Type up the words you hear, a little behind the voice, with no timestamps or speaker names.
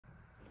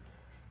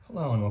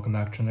Hello and welcome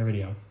back to another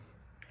video. In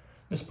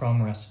this problem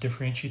we're asked to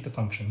differentiate the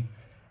function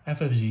f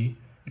of z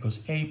equals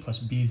a plus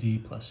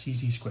bz plus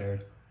cz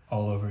squared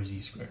all over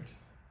z squared.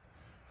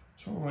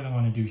 So what we're going to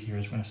want to do here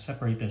is we're going to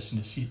separate this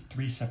into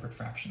three separate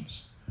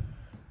fractions.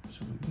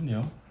 So what we can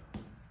do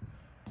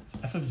is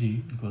f of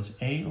z equals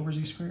a over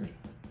z squared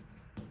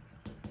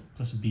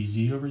plus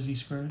bz over z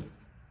squared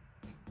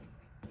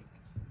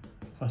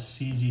plus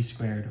cz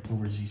squared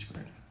over z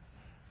squared.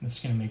 And this is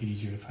going to make it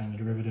easier to find the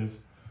derivative.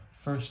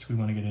 First, we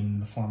want to get it in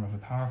the form of a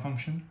power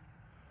function.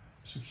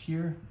 So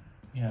here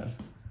we have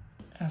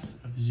f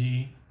of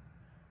z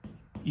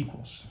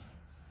equals.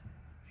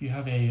 If you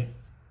have a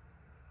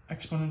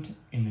exponent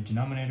in the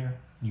denominator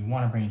and you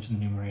want to bring it to the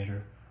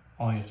numerator,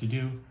 all you have to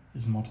do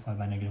is multiply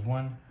by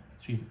 -1.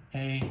 So you have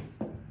a,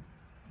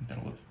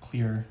 that'll look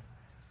clear,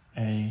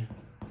 a,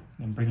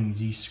 then bringing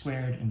z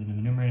squared into the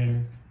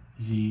numerator,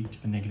 z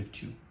to the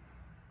 -2,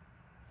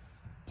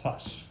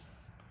 plus.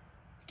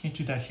 Can't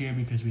do that here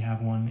because we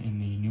have one in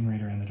the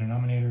numerator and the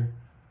denominator.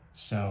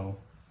 So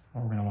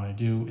what we're going to want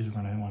to do is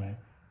we're going to want to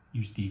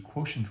use the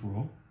quotient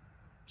rule.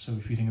 So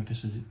if you think of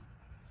this as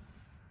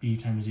b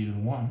times z to the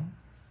 1,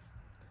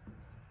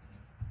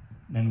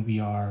 then we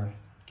are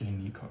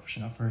getting the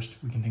coefficient out first.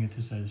 We can think of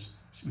this as,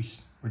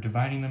 we're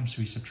dividing them,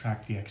 so we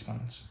subtract the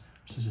exponents.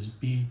 So this is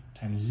b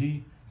times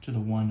z to the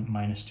 1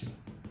 minus 2,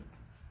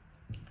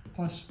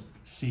 plus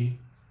c.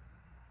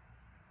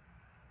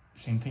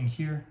 Same thing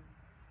here.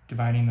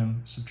 Dividing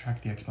them,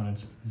 subtract the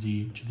exponents,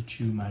 z to the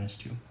 2 minus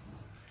 2.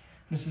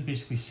 This is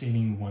basically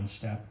saving you one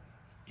step.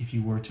 If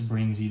you were to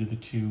bring z to the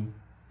 2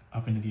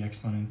 up into the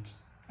exponent,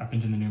 up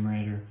into the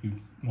numerator,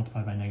 you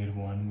multiply by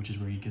 -1, which is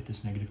where you get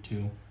this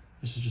 -2.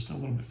 This is just a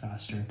little bit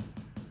faster,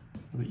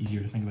 a little bit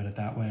easier to think about it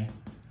that way.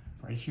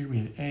 Right here we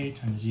have a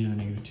times z to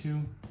the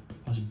 -2,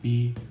 plus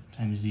b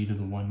times z to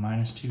the 1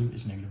 minus 2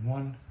 is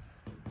 -1,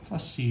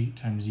 plus c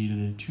times z to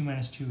the 2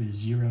 minus 2 is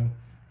 0,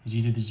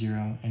 z to the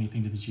 0,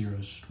 anything to the 0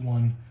 is just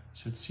 1,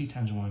 so it's c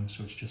times 1,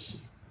 so it's just c.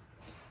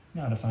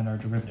 Now to find our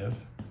derivative,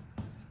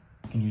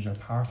 we can use our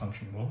power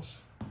function rules.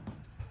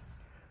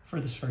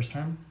 For this first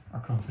term, our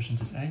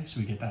coefficient is a, so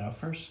we get that out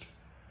first.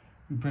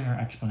 We bring our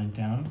exponent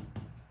down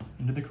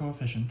into the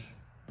coefficient,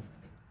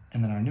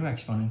 and then our new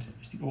exponent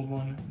is the old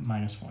one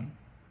minus 1.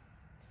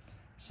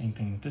 Same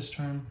thing with this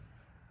term,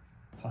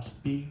 plus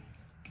b,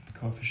 get the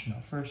coefficient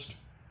out first,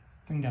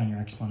 bring down your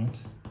exponent,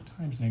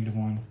 times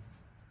 -1,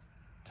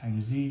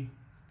 times z,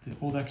 the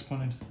old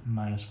exponent,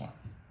 minus 1.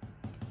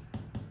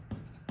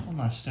 One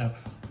last step,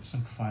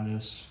 simplify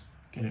this,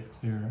 get it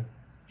clearer.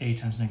 A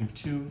times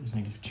 -2 is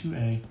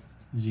 -2a,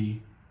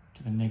 z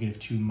to the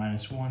 -2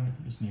 minus 1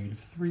 is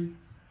 -3,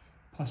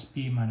 plus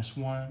b minus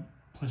 1,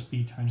 plus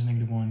b times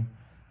 -1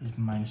 is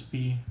minus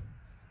b,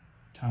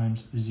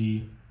 times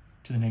z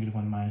to the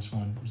 -1 minus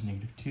 1 is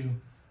 -2.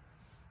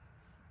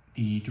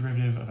 The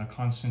derivative of a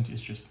constant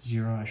is just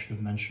 0, I should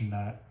have mentioned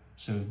that,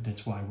 so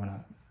that's why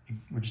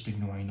we're just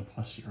ignoring the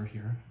plus 0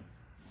 here,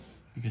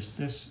 because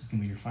this is going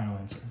to be your final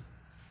answer.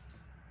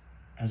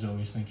 As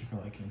always, thank you for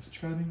liking and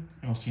subscribing,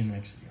 and I'll see you in the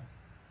next video.